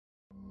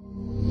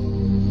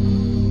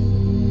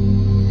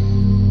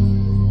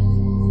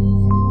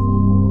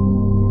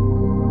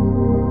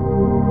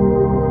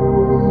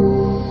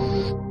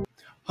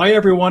Hi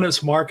everyone,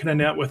 it's Mark and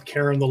Annette with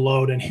Cairn the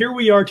Load, and here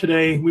we are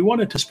today. We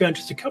wanted to spend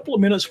just a couple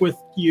of minutes with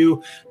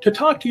you to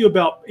talk to you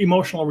about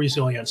emotional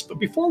resilience. But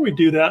before we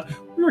do that,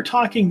 we were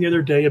talking the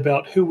other day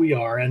about who we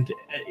are and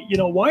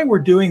why we're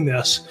doing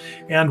this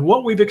and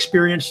what we've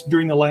experienced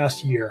during the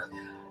last year.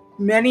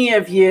 Many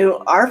of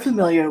you are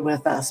familiar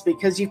with us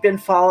because you've been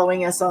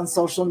following us on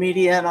social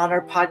media and on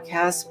our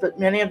podcast, but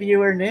many of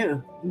you are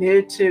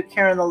new to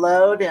Cairn the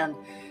Load and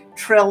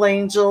Trail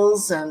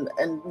Angels and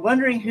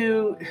wondering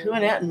who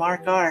Annette and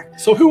Mark are.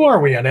 So who are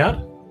we, Annette?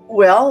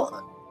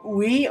 Well,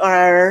 we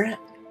are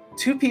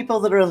two people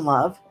that are in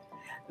love,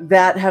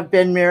 that have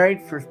been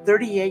married for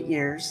 38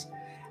 years,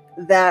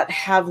 that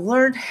have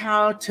learned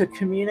how to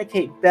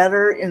communicate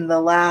better in the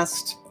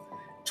last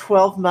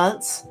 12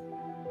 months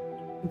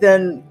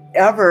than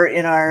ever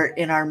in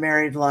our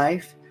married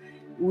life.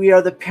 We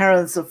are the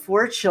parents of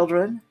 4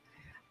 children,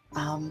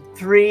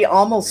 3,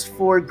 almost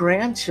 4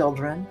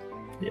 grandchildren.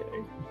 Yay.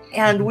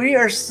 And we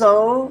are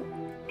so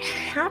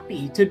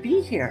happy to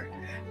be here.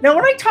 Now,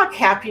 when I talk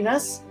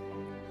happiness,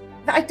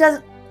 I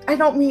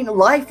don't mean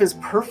life is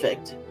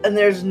perfect and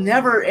there's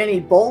never any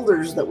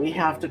boulders that we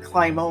have to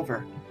climb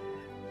over.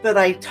 But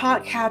I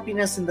talk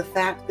happiness in the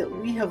fact that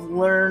we have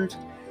learned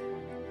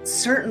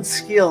certain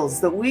skills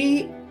that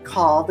we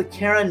call the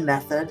Cairn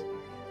method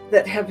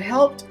that have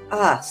helped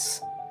us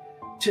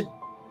to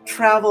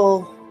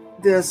travel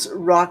this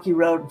rocky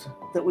road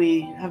that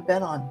we have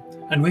been on.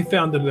 And we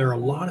found that there are a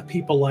lot of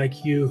people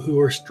like you who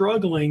are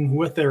struggling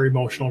with their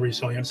emotional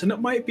resilience, and it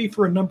might be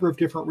for a number of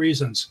different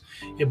reasons.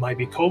 It might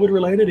be COVID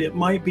related, it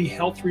might be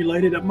health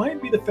related, it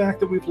might be the fact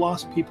that we've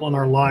lost people in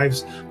our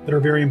lives that are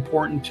very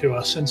important to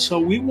us. And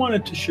so we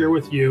wanted to share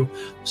with you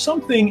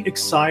something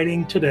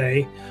exciting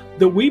today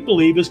that we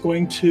believe is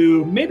going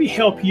to maybe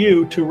help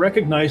you to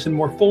recognize and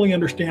more fully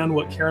understand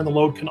what Cairn the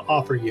Load can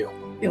offer you.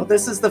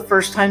 This is the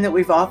first time that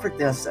we've offered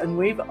this, and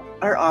we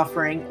are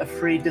offering a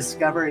free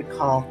discovery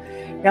call.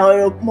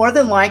 Now, more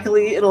than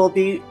likely, it'll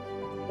be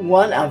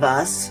one of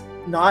us,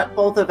 not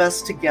both of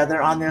us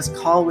together on this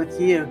call with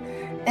you.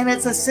 And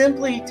it's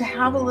simply to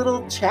have a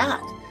little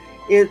chat.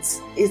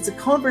 It's a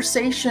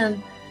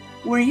conversation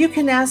where you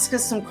can ask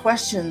us some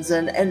questions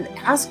and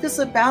ask us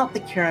about the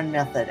Cairn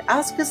method.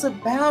 Ask us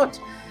about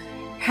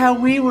how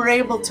we were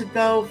able to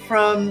go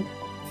from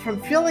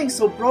feeling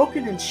so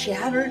broken and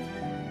shattered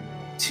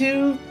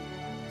to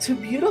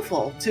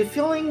beautiful, to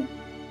feeling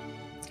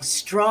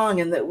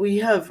strong, and that we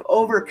have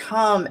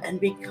overcome and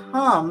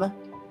become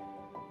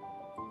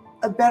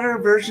a better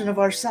version of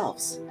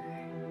ourselves.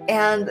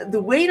 And the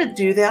way to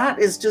do that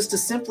is just to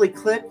simply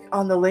click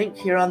on the link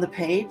here on the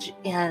page,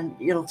 and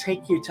it'll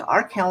take you to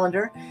our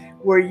calendar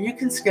where you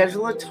can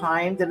schedule a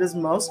time that is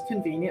most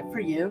convenient for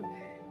you,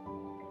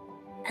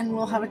 and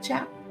we'll have a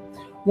chat.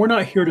 We're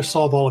not here to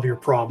solve all of your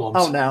problems.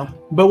 Oh, no.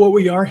 But what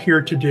we are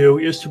here to do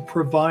is to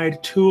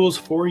provide tools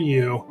for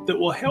you that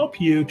will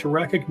help you to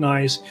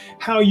recognize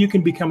how you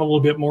can become a little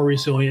bit more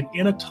resilient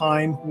in a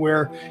time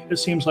where it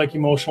seems like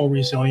emotional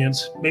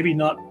resilience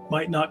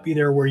might not be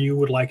there where you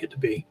would like it to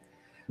be.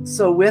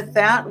 So with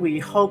that, we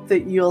hope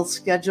that you'll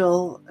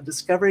schedule a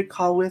discovery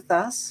call with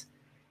us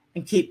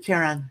and keep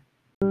Cairn.